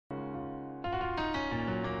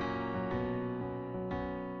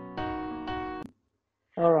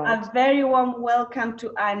All right. A very warm welcome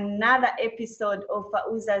to another episode of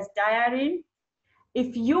Fauza's Diary.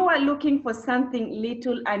 If you are looking for something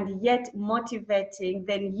little and yet motivating,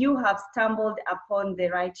 then you have stumbled upon the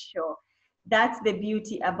right show. That's the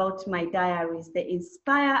beauty about my diaries. They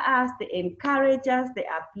inspire us, they encourage us, they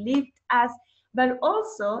uplift us, but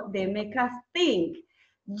also they make us think.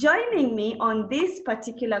 Joining me on this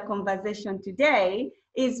particular conversation today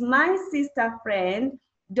is my sister friend,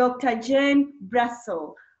 Dr. Jane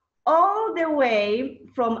Brasso, all the way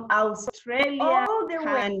from Australia,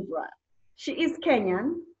 Canberra. She is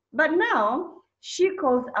Kenyan, but now she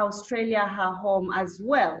calls Australia her home as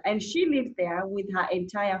well, and she lives there with her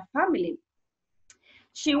entire family.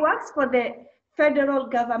 She works for the federal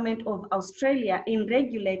government of Australia in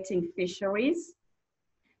regulating fisheries.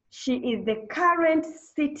 She is the current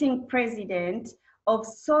sitting president of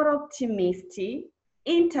Soroptimisti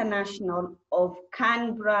International of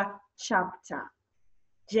Canberra chapter.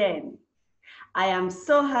 Jen, I am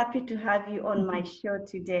so happy to have you on my show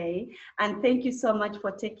today, and thank you so much for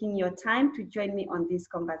taking your time to join me on this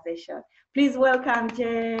conversation. Please welcome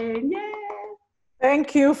Jen. Yay!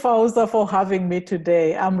 Thank you, Fauza, for having me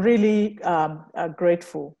today. I'm really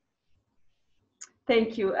grateful.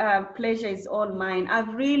 Thank you. Pleasure is all mine.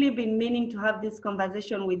 I've really been meaning to have this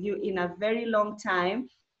conversation with you in a very long time,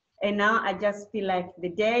 and now I just feel like the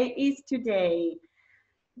day is today.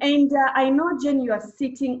 And I know, Jen, you are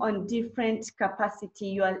sitting on different capacity.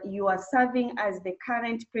 You are serving as the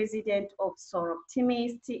current president of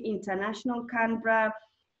Soroptimisti International Canberra.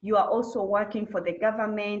 You are also working for the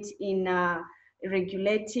government in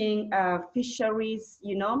regulating fisheries,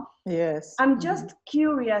 you know. Yes. I'm just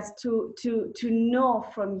curious to know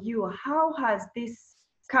from you, how has this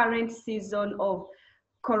current season of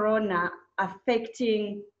Corona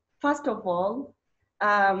affecting, first of all,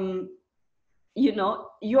 you know,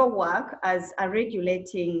 your work as a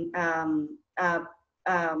regulating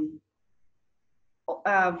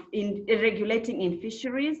in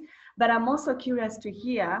fisheries, but I'm also curious to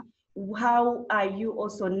hear, how are you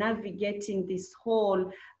also navigating this whole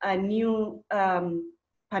new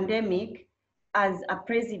pandemic as a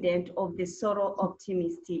president of the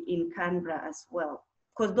Soroptimisti in Canberra as well?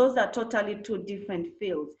 Because those are totally two different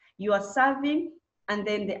fields. You are serving, and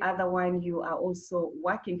then the other one, you are also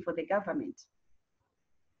working for the government.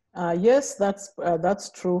 Yes, that's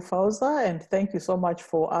true, Fauza, and thank you so much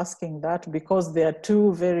for asking that, because they are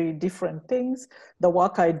two very different things. The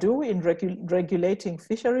work I do in regulating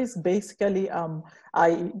fisheries, basically,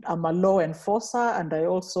 I am a law enforcer, and I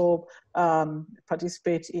also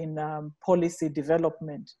participate in policy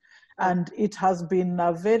development. And it has been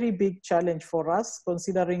a very big challenge for us,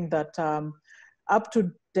 considering that up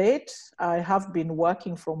to date, I have been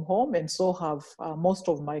working from home, and so have most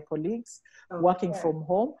of my colleagues working from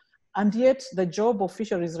home. And yet the job of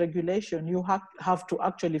fisheries regulation, you have to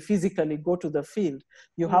actually physically go to the field.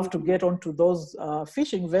 You have to get onto those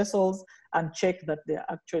fishing vessels and check that they're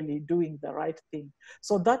actually doing the right thing.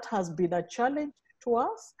 So that has been a challenge to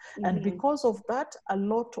us. And because of that, a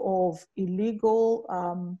lot of illegal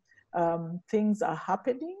things are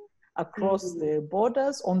happening across the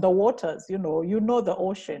borders, on the waters. You know the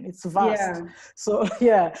ocean, it's vast. So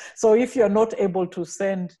so if you're not able to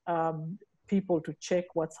send people to check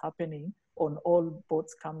what's happening on all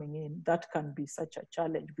boats coming in, that can be such a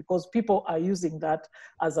challenge, because people are using that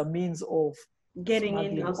as a means of getting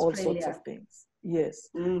smuggling in all sorts of things. Yes.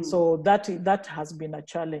 So that has been a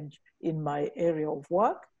challenge in my area of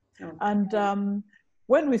work. And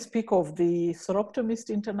when we speak of the Soroptimist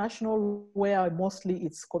International, where mostly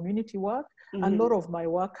it's community work, a lot of my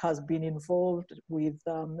work has been involved with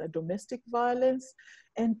domestic violence.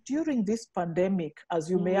 And during this pandemic, as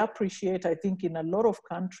you may appreciate, I think in a lot of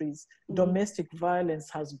countries, domestic violence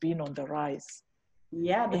has been on the rise.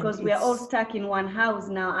 Yeah, because we are all stuck in one house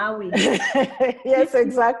now, are we? Yes,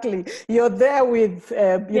 exactly. You're there with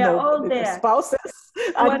spouses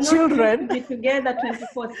and children. To be together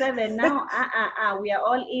 24/7 now. We are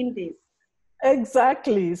all in this.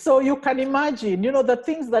 Exactly. So you can imagine, the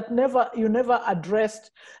things that you never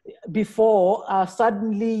addressed before,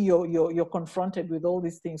 suddenly you're confronted with all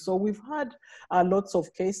these things. So we've had lots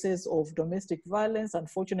of cases of domestic violence.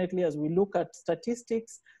 Unfortunately, as we look at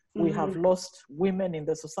statistics, we have lost women in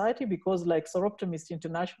the society, because like Soroptimist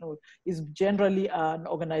International is generally an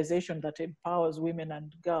organization that empowers women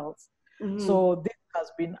and girls. So this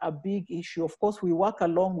has been a big issue. Of course, we work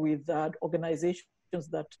along with organizations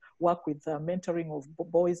that work with mentoring of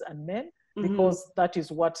boys and men, because that is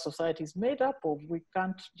what society is made up of. We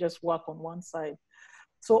can't just work on one side.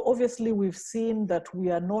 So obviously we've seen that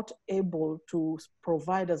we are not able to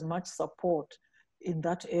provide as much support in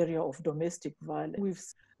that area of domestic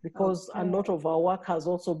violence. Because a lot Okay. of our work has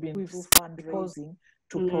also been through fundraising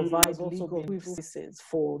to provide legal services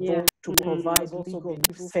for those to provide legal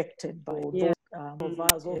affected by those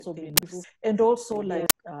has also been, and also like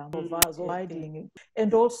providing,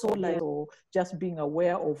 and also like so just being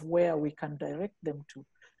aware of where we can direct them to.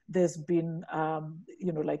 There's been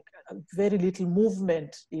like very little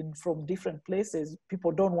movement in from different places.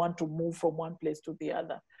 People don't want to move from one place to the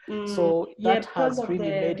other, so Yeah, that because has of really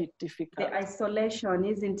made it the difficult. isolation,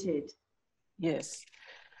 isn't it? Yes.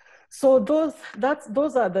 So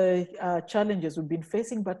those are the challenges we've been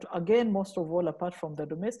facing. But again, most of all, apart from the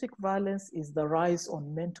domestic violence, is the rise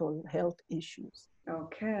on mental health issues.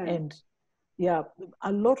 Okay. And yeah,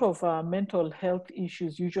 a lot of mental health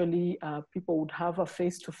issues, usually people would have a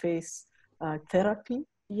face-to-face therapy.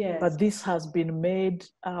 Yes. But this has been made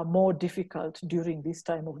more difficult during this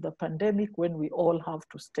time of the pandemic, when we all have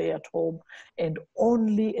to stay at home and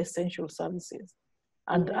only essential services.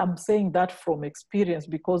 And I'm saying that from experience,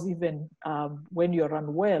 because even when you're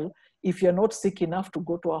unwell, if you're not sick enough to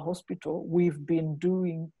go to a hospital, we've been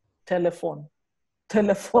doing telephone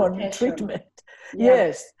treatment.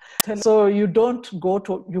 Yes. So you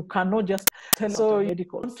cannot just tell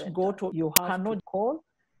medical center. You cannot call,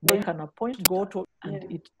 make an appointment, go to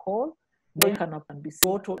and it call, make an appointment and be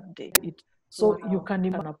go to it. So you can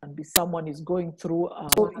even up and be someone is going through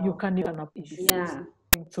so you can even up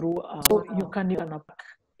through so you can even up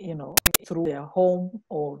through their home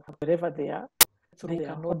or wherever they are, they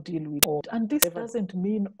cannot deal with all. And this doesn't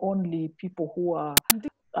mean only people who are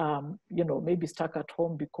maybe stuck at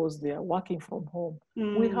home because they are working from home.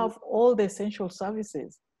 We have all the essential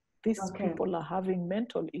services. These people are having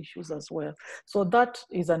mental issues as well. So that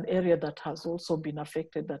is an area that has also been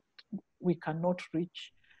affected, that we cannot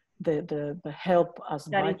reach the help as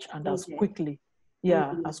much and as quickly.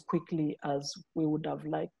 As quickly as we would have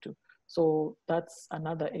liked to. So that's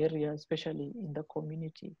another area, especially in the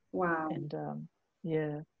community. Wow. And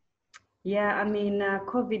Yeah, I mean,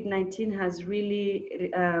 COVID-19 has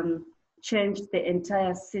really changed the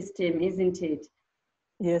entire system, isn't it?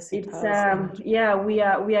 Yes, it it's has. Yeah, we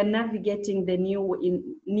are navigating the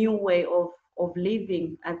new way of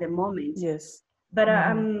living at the moment. Yes. But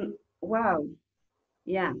wow,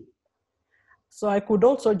 yeah. So I could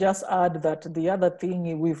also just add that the other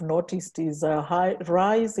thing we've noticed is a high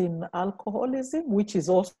rise in alcoholism, which is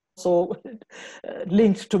also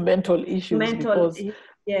linked to mental issues.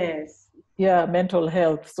 Yes. Yeah, mental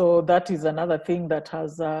health. So that is another thing that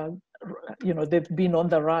has, they've been on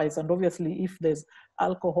the rise. And obviously, if there's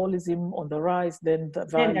alcoholism on the rise, then the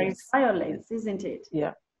violence. Then there is violence, isn't it?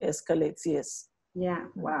 Yeah, escalates, yes. Yeah,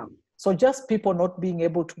 wow. So just people not being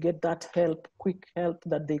able to get that help, quick help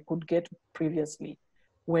that they could get previously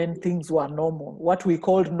when things were normal, what we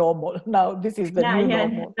called normal. Now this is the new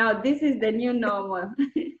normal. Now this is the new normal.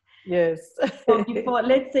 Yes. So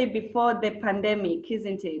let's say before the pandemic,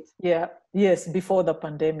 isn't it? Yeah, yes, before the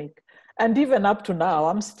pandemic. And even up to now,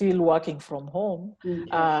 I'm still working from home.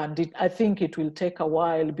 And I think it will take a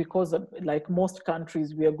while, because like most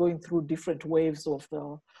countries, we are going through different waves of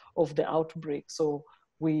the outbreak. So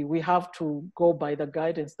we have to go by the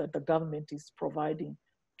guidance that the government is providing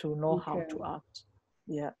to know how to act.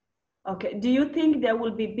 Yeah. Okay. Do you think there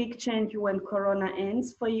will be big change when Corona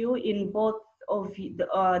ends for you in both of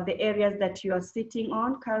the areas that you are sitting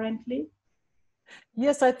on currently?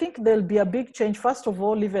 Yes, I think there'll be a big change. First of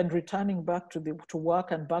all, even returning back to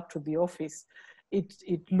work and back to the office,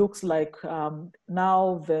 it looks like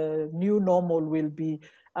now the new normal will be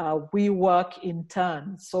we work in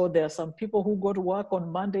turns. So there are some people who go to work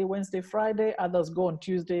on Monday, Wednesday, Friday, others go on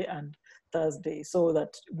Tuesday and Thursday, so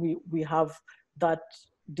that we have that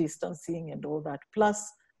distancing and all that.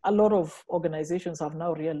 Plus, a lot of organizations have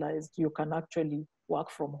now realized you can actually work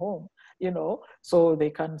from home, so they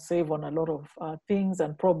can save on a lot of things,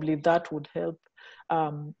 and probably that would help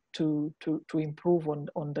to improve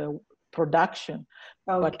on the production.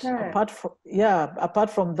 But apart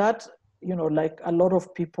from that, like a lot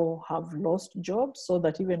of people have lost jobs, so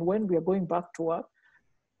that even when we are going back to work,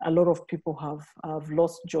 a lot of people have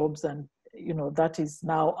lost jobs, and that is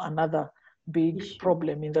now another big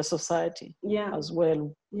problem in the society as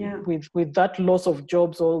well. With that loss of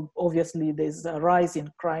jobs, obviously there's a rise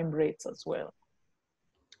in crime rates as well.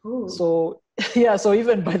 Ooh. So so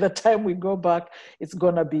even by the time we go back, it's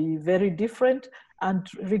going to be very different. And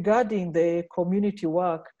regarding the community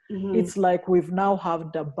work, it's like we've now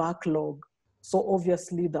have the backlog. So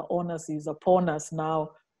obviously the onus is upon us now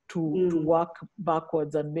to work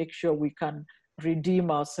backwards and make sure we can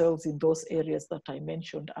redeem ourselves in those areas that I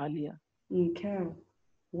mentioned earlier. Okay.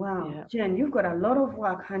 Wow. Yeah. Jen, you've got a lot of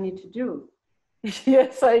work, honey, to do.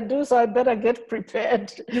 Yes, I do. So I better get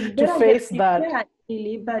prepared You to better get face that. prepared,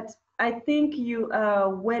 really, but I think you are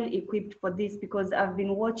well equipped for this because I've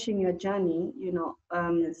been watching your journey,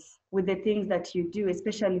 Yes. with the things that you do,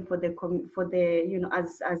 especially for the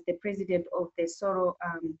as the president of the Soro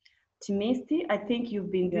Timesti. I think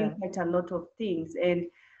you've been doing Yeah. quite a lot of things, and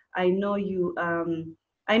I know you.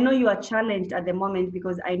 I know you are challenged at the moment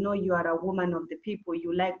because I know you are a woman of the people.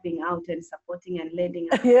 You like being out and supporting and lending.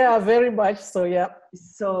 Yeah, very much so. Yeah.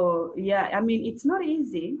 So yeah, I mean, it's not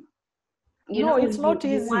easy, No, when it's not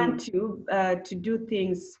you easy. want to do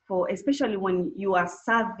things for, especially when you are a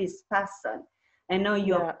service person. I know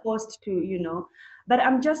you're Yeah. forced to, but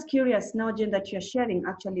I'm just curious now, Jen, that you're sharing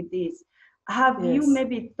actually this. Have you Yes.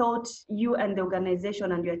 maybe thought, you and the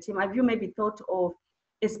organization and your team, have you maybe thought of,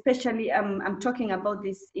 especially I'm talking about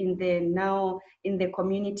this in the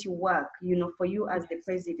community work, for you as the Yes.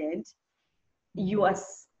 president, you Mhm. are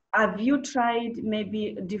have you tried maybe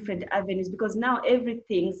different avenues, because now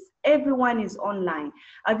everyone is online?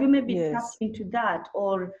 Have you maybe tapped Yes. into that,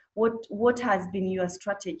 or what has been your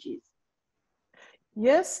strategies?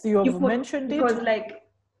 Yes, you You have could, mentioned it. because like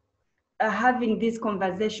having these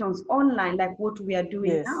conversations online, like what we are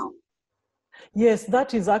doing Yes. now. Yes,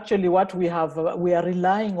 that is actually what we have. We are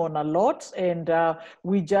relying on a lot, and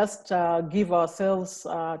we just give ourselves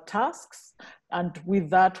tasks. And with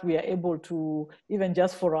that, we are able to, even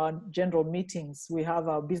just for our general meetings, we have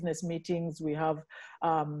our business meetings, we have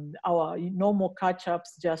our normal catch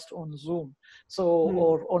ups just on Zoom. So, Mm.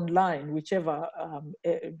 or online, whichever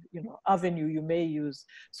avenue you may use.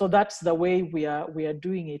 So that's the way we are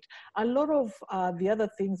doing it. A lot of the other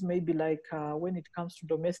things, maybe like when it comes to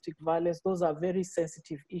domestic violence, those are very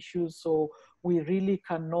sensitive issues. So we really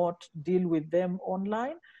cannot deal with them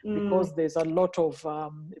online Mm. because there's a lot of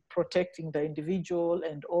protecting the individual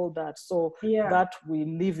and all that. So Yeah. that we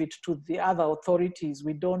leave it to the other authorities.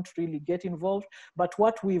 We don't really get involved. But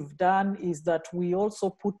what we've done is that we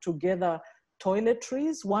also put together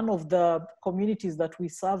toiletries. One of the communities that we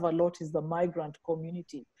serve a lot is the migrant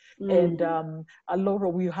community. And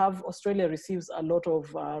Mm. Australia receives a lot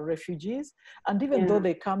of refugees. And even though Yeah.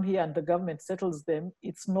 they come here and the government settles them,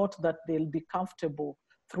 it's not that they'll be comfortable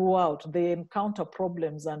throughout. They encounter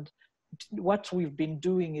problems, and what we've been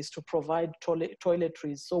doing is to provide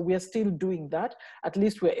toiletries. So we're still doing that. At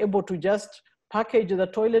least we're able to just package the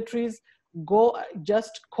toiletries, go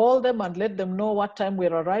just call them and let them know what time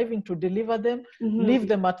we're arriving to deliver them, leave Mm-hmm.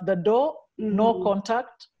 them at the door, no Mm-hmm.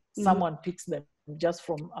 contact, Mm-hmm. someone picks them just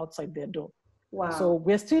from outside their door. So Wow.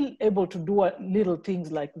 we're still able to do little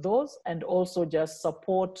things like those, and also just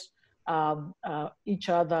support each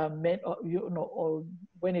other, or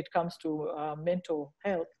when it comes to mental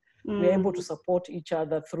health, we're able to Mm. support each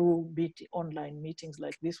other through online meetings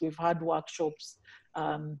like this. We've had workshops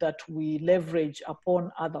that we leverage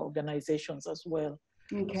upon other organizations as well.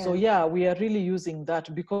 So Okay. yeah, we are really using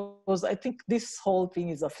that because I think this whole thing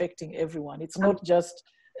is affecting everyone. It's Um, not just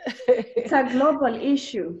it's a global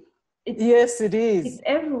issue. It's Yes, it it's is.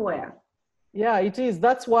 everywhere. Yeah, it is.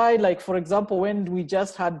 That's why, like, for example, when we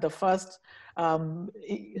just had the first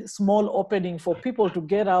small opening for people to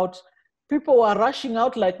get out, people were rushing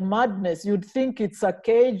out like madness. You'd think it's a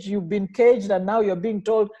cage, you've been caged, and now you're being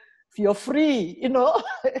told you're free.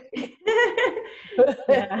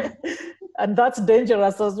 Yeah. And that's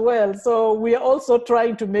dangerous as well. So we are also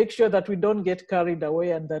trying to make sure that we don't get carried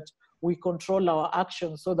away and that we control our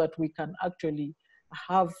actions so that we can actually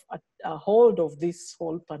have a hold of this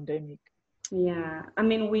whole pandemic. Yeah. I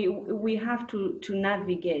mean, we have to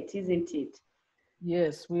navigate, isn't it?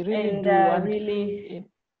 Yes, we really And do. And really in,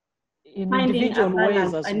 in finding a individual ways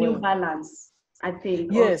balance, a as new well. balance, I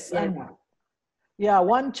think, Yes, and altogether. yeah,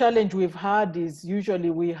 one challenge we've had is usually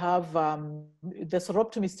we have the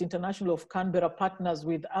Soroptimist International of Canberra partners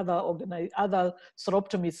with other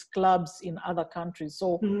Soroptimist clubs in other countries.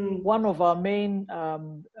 So Mm-hmm. one of our main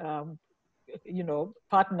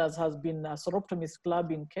partners has been a Soroptimist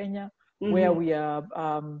club in Kenya, where Mm-hmm. we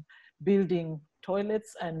are building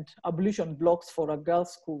toilets and ablution blocks for a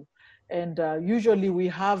girls' school. And usually we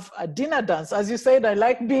have a dinner dance. As you said, I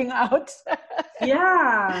like being out.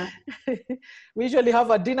 Yeah. We usually have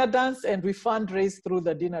a dinner dance and we fundraise through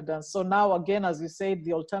the dinner dance. So now again, as you said,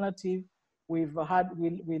 the alternative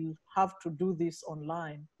we'll have to do this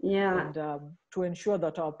online, Yeah. and to ensure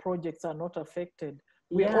that our projects are not affected.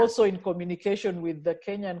 We're Yeah. also in communication with the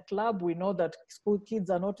Kenyan club. We know that school kids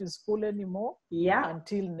are not in school anymore Yeah.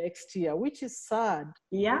 until next year, which is sad,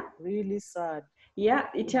 Yeah. really sad. Yeah.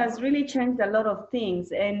 It has really changed a lot of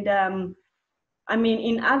things. And I mean,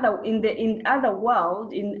 in other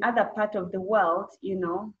part of the world,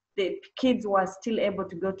 the kids were still able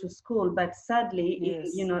to go to school, but sadly,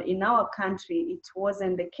 Yes. in our country, it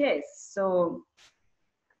wasn't the case. So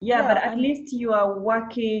yeah, but Yeah, at and least you are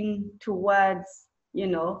working towards,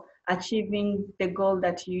 achieving the goal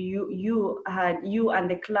that you and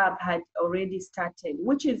the club had already started,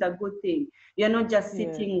 which is a good thing. You're not just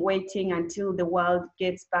yeah. sitting waiting until the world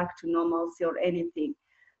gets back to normalcy or anything.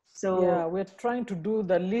 Yeah, So we're trying to do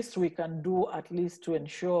the least we can do, at least to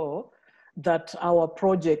ensure that our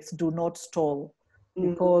projects do not stall, mm,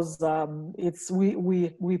 because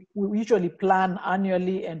we usually plan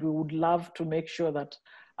annually, and we would love to make sure that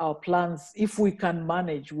our plans, if we can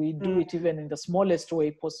manage, we do mm, it even in the smallest way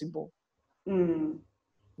possible. mm,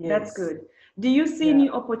 that's Yes. good. Do you see Yeah.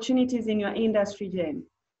 new opportunities in your industry, Jen?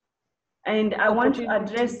 And I want to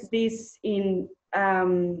address Opportunities. this in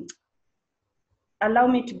allow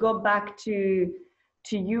me to go back to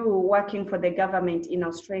you working for the government in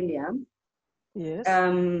Australia. Yes.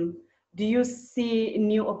 Um, do you see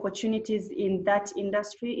new opportunities in that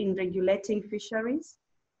industry in regulating fisheries?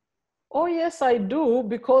 Oh, yes, I do,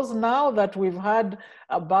 because now that we've had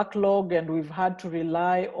a backlog and we've had to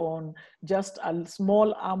rely on just a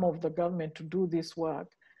small arm of the government to do this work,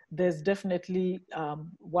 there's definitely,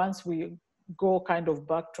 once we go kind of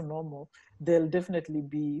back to normal, there'll definitely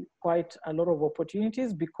be quite a lot of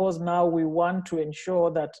opportunities, because now we want to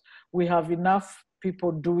ensure that we have enough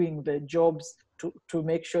people doing the jobs to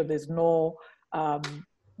make sure there's um,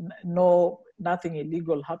 nothing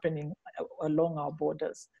illegal happening along our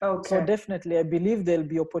borders. So Okay. definitely, I believe there'll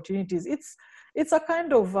be opportunities. It's a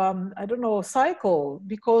kind of I don't know, cycle,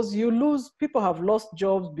 because people have lost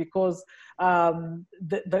jobs because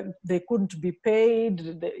they couldn't be paid.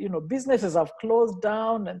 Businesses have closed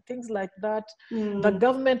down and things like that. The Mm,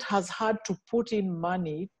 government has had to put in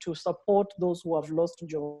money to support those who have lost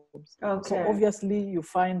jobs. So okay. obviously, you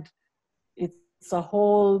find it's a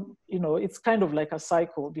whole, it's kind of like a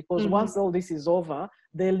cycle, because Mm-hmm. once all this is over,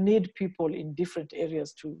 they'll need people in different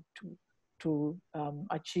areas to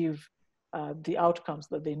achieve the outcomes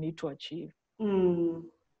that they need to achieve. Mm,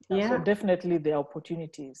 So yeah. definitely there are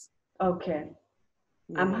opportunities. Okay.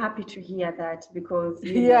 I'm Yeah. happy to hear that because,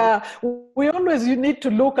 Yeah, you need to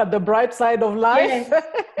look at the bright side of life. yes,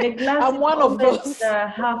 the glass I'm is one of always those.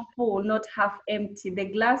 half full, not half empty. The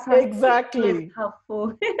glass has to be always Exactly. half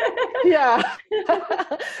full. Yeah.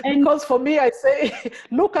 And Because for me, I say,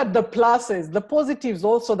 look at the pluses, the positives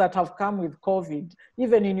also that have come with COVID,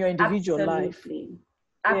 even in your individual life. absolutely,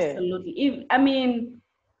 Yeah. absolutely. I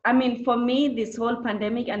mean, for me, this whole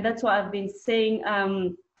pandemic, and that's what I've been saying,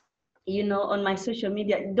 on my social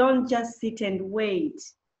media, don't just sit and wait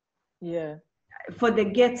Yeah. for the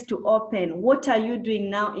gates to open. What are you doing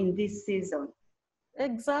now in this season?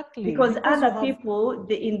 Exactly. Because Because you other have, people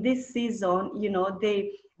in this season,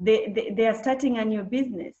 they are starting a new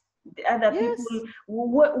business. The other people, yes,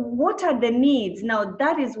 what are the needs now?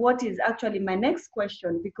 That is what is actually my next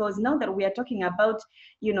question, because now that we are talking about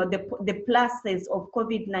the pluses of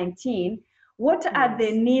COVID-19, what are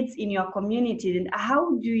the yes, needs in your community, and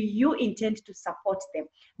how do you intend to support them?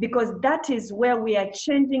 Because that is where we are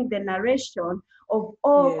changing the narration of,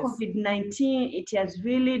 oh, yes. COVID-19, it has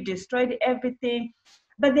really destroyed everything.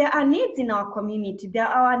 But there are needs in our community, there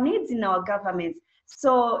are needs in our governments.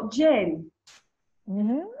 So, Jen,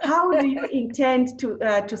 Hmm. how do you intend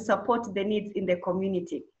to support the needs in the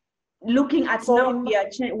community? Looking at So now,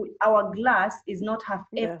 our glass is not half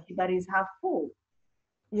yeah. empty, but is half full.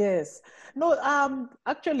 Yes. No,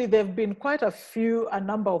 actually, there have been quite a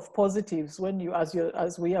number of positives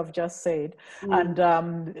as we have just said. Mm,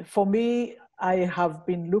 And for me, I have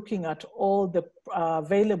been looking at all the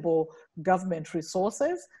available government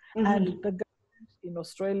resources, and mm-hmm, the government in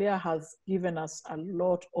Australia has given us a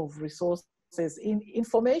lot of resources in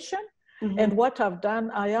information. And mm-hmm. what I've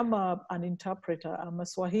done, I am an interpreter. I'm a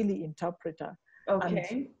Swahili interpreter. And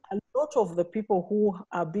Okay. a lot of the people who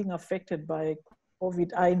are being affected by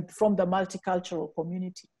COVID are from the multicultural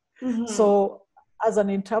community. Mm-hmm, So as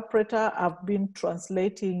an interpreter, I've been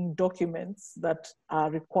translating documents that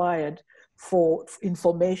are required for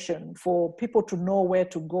information, for people to know where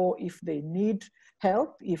to go if they need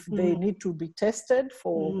help, if they mm-hmm, need to be tested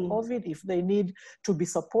for mm-hmm, COVID, if they need to be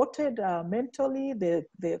supported mentally. There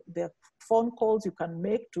are phone calls you can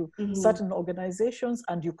make to mm-hmm. certain organizations,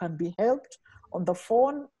 and you can be helped on the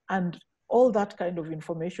phone, and all that kind of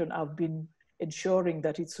information I've been ensuring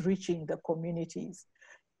that it's reaching the communities.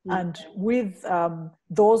 And Okay. with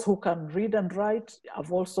those who can read and write,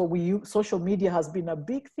 social media has been a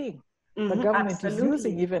big thing. The Mm-hmm, government is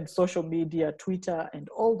using absolutely. even social media, Twitter, and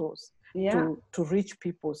all those Yeah. to reach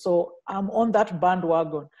people. So I'm on that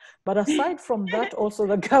bandwagon. But aside from that, also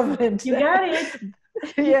the government, You got it.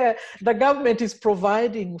 Yeah, the government is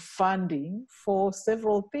providing funding for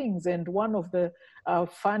several things, and one of the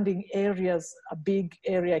funding areas, a big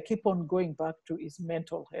area I keep on going back to, is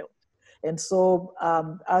mental health. And so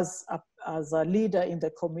as a leader in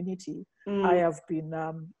the community, I have been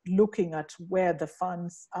looking at where the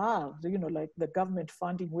funds are, like the government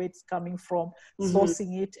funding, where it's coming from,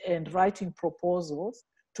 sourcing it, and writing proposals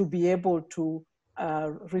to be able to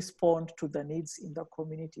respond to the needs in the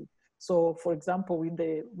community. So, for example, with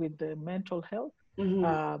the mental health,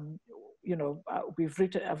 I've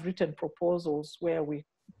written proposals where we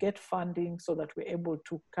get funding so that we're able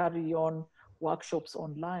to carry on workshops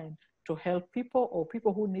online to help people, or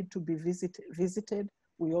people who need to be visited.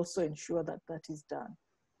 We also ensure that that is done.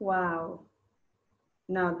 Wow.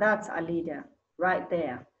 Now that's a leader right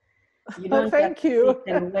there. You don't just Thank you.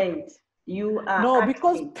 sit and wait. You are No, acting.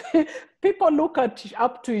 because people look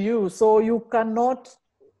up to you, so you cannot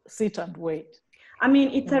sit and wait. I mean,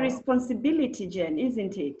 it's a responsibility, Jen,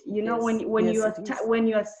 isn't it? You know, Yes, when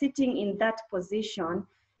you are sitting in that position,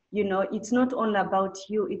 it's not all about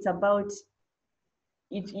you. It's about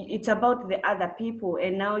the other people.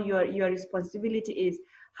 And now your responsibility is,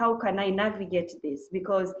 how can I navigate this?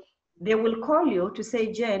 Because they will call you to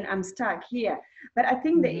say, Jen, I'm stuck here. But I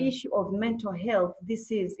think the issue of mental health,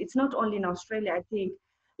 it's not only in Australia. I think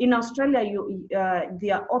in Australia, they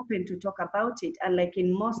are open to talk about it. And like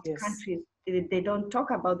in most countries, they don't talk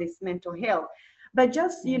about this mental health. But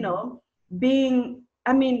just, this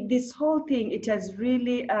whole thing, it has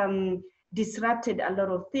really disrupted a lot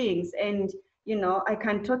of things. And, I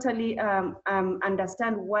can totally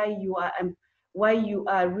understand why you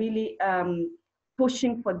are really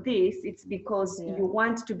pushing for this. It's because you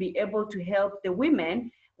want to be able to help the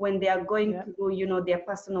women when they are going through, their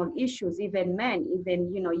personal issues, even men,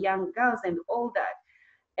 even, young girls and all that.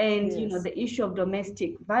 And, the issue of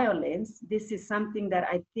domestic violence, this is something that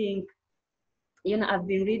I think, I've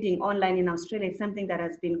been reading online in Australia. It's something that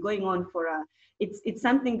has been going on it's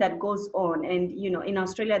something that goes on. And, in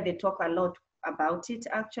Australia, they talk a lot about it,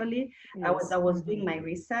 actually. I was doing my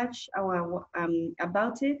research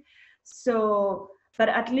about it. So, but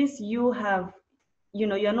at least you have,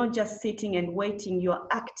 you're not just sitting and waiting, you're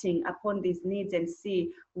acting upon these needs and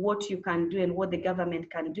see what you can do and what the government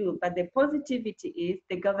can do. But the positivity is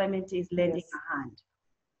the government is lending a hand.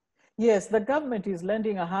 Yes, the government is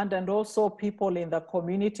lending a hand, and also people in the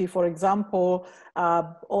community. For example,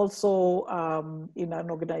 also in an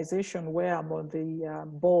organization where I'm on the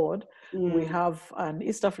board, we have an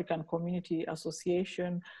East African Community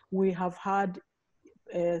Association. We have had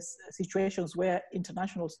situations where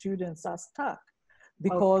international students are stuck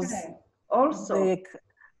because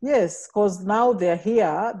because now they're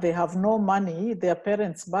here, they have no money, their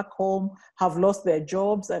parents back home have lost their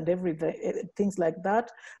jobs and everything, things like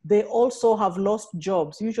that. They also have lost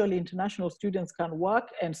jobs. Usually international students can work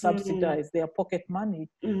and subsidize their pocket money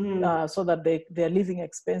so that their living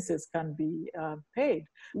expenses can be paid.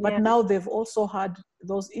 But now they've also had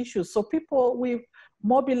those issues. So we've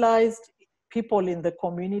mobilized people in the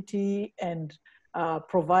community and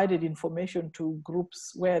provided information to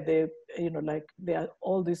groups where there are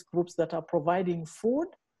all these groups that are providing food.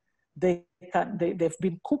 They've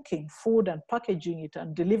been cooking food and packaging it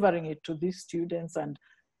and delivering it to these students and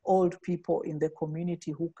old people in the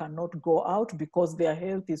community who cannot go out because their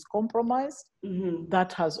health is compromised.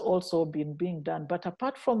 That has also been being done. But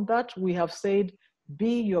apart from that, we have said,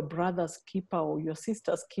 be your brother's keeper or your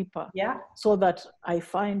sister's keeper. So that I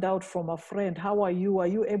find out from a friend, how are you? Are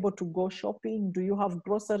you able to go shopping? Do you have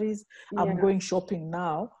groceries? I'm going shopping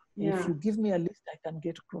now. If you give me a list, I can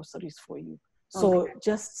get groceries for you. So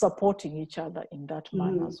just supporting each other in that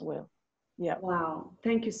manner as well. Wow.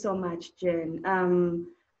 Thank you so much, Jen.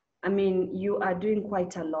 I mean, you are doing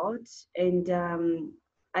quite a lot, and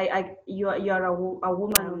you are a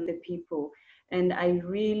woman of the people. And I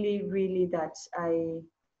really that I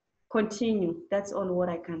continue. That's all what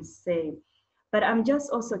I can say. But I'm just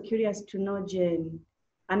also curious to know, Jen,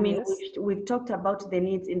 I mean, we've talked about the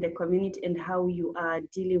needs in the community and how you are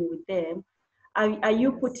dealing with them. Are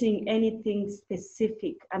you putting anything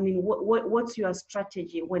specific? I mean, what's your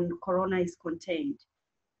strategy when Corona is contained?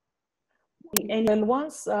 Well,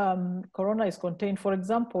 once Corona is contained, for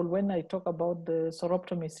example, when I talk about the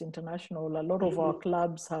Soroptimist International, a lot of our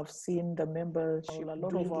clubs have seen the membership, a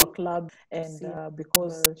lot of our clubs, and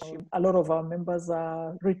because a lot of our members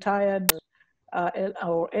are retired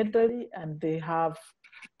or elderly, and they have,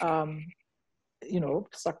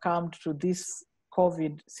 succumbed to this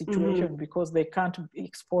COVID situation because they can't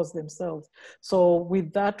expose themselves. So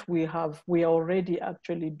with that, we are already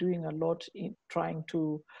actually doing a lot in trying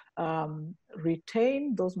to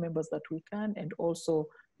retain those members that we can and also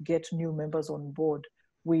get new members on board.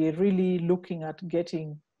 We're really looking at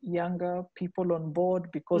getting younger people on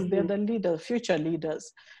board because they're the leaders, future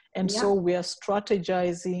leaders. And so we are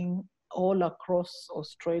strategizing all across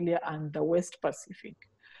Australia and the West Pacific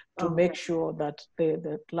to make sure that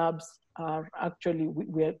the clubs are actually,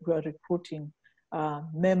 we are recruiting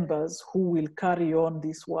members who will carry on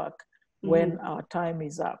this work when our time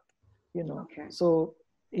is up, you know. So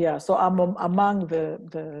yeah, so I'm among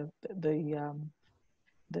the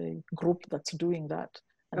group that's doing that,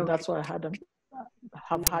 and that's why I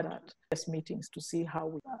have had meetings to see how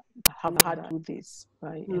we have had to do this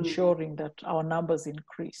by ensuring that our numbers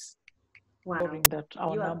increase. Wow, That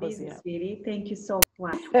our you are numbers, busy, sweetie. Thank you so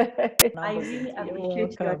much. I really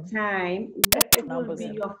appreciate your time. What will be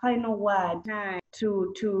your final word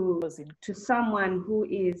to someone who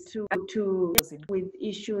is to with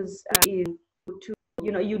issues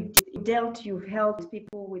you've helped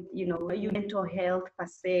people with mental health per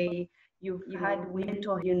se. You've had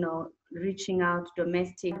mental, reaching out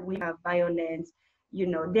domestic violence.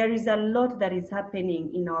 There is a lot that is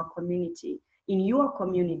happening in our community, in your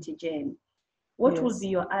community, Jane. What would be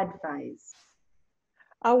your advice?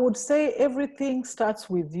 I would say everything starts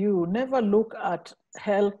with you. Never look at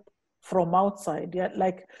help from outside. Yeah,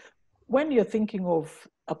 like when you're thinking of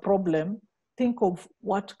a problem, think of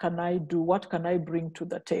what can I do? What can I bring to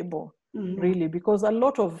the table? Really, because a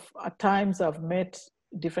lot of times I've met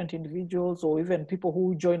different individuals or even people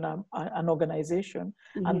who join an organization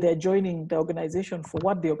and they're joining the organization for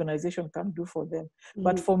what the organization can do for them.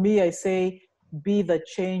 But for me, I say, be the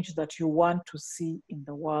change that you want to see in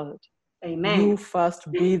the world. Amen. You first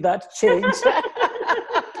be that change.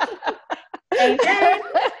 Amen.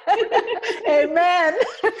 Amen.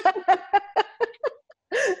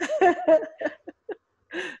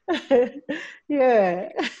 Yeah.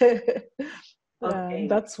 Okay.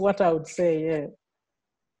 That's what I would say, yeah.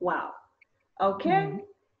 Wow. Okay.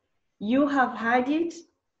 You have heard it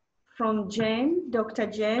from Jane, Dr.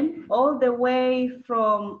 Jane, all the way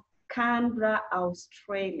from Canberra,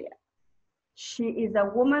 Australia. She is a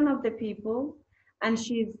woman of the people, and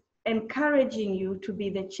she's encouraging you to be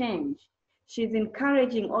the change. She's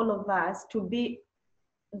encouraging all of us to be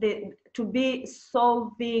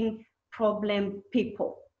solving problem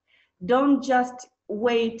people. Don't just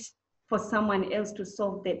wait for someone else to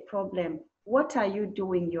solve the problem. What are you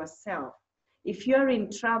doing yourself? If you're in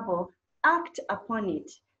trouble, act upon it.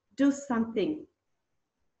 Do something.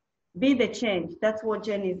 Be the change. That's what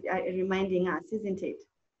Jen is reminding us, isn't it?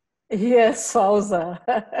 Yes, fauza.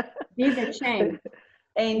 Be the change.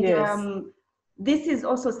 And this is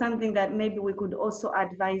also something that maybe we could also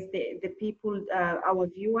advise the people, our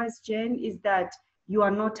viewers, Jen, is that you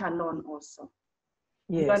are not alone also.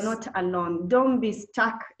 Yes. You are not alone. Don't be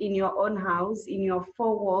stuck in your own house, in your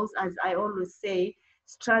four walls, as I always say,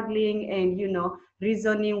 struggling and,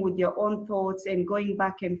 reasoning with your own thoughts and going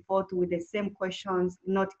back and forth with the same questions,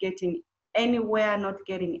 not getting anywhere, not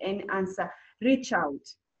getting any answer. Reach out.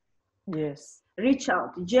 Yes. Reach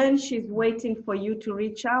out. Jen, she's waiting for you to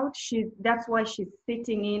reach out. That's why she's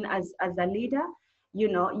sitting in as a leader.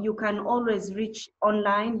 You can always reach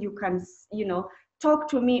online. You can, talk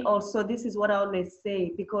to me also. This is what I always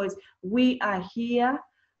say, because we are here,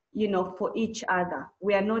 for each other.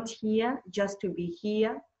 We are not here just to be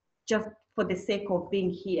here, just for the sake of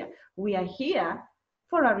being here. We are here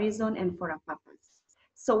for a reason and for a purpose.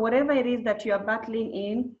 So whatever it is that you are battling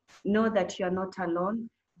in, know that you are not alone.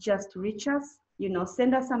 Just reach us,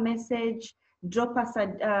 send us a message, drop us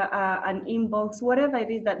an inbox, whatever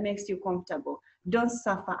it is that makes you comfortable. Don't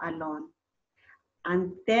suffer alone.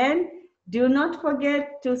 And then do not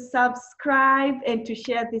forget to subscribe and to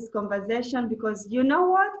share this conversation, because you know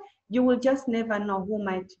what? You will just never know who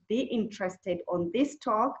might be interested on this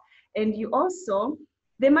talk. And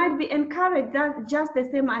they might be encouraged just the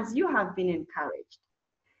same as you have been encouraged.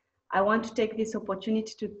 I want to take this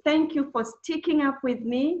opportunity to thank you for sticking up with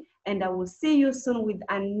me, and I will see you soon with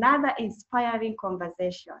another inspiring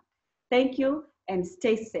conversation. Thank you and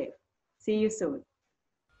stay safe. See you soon.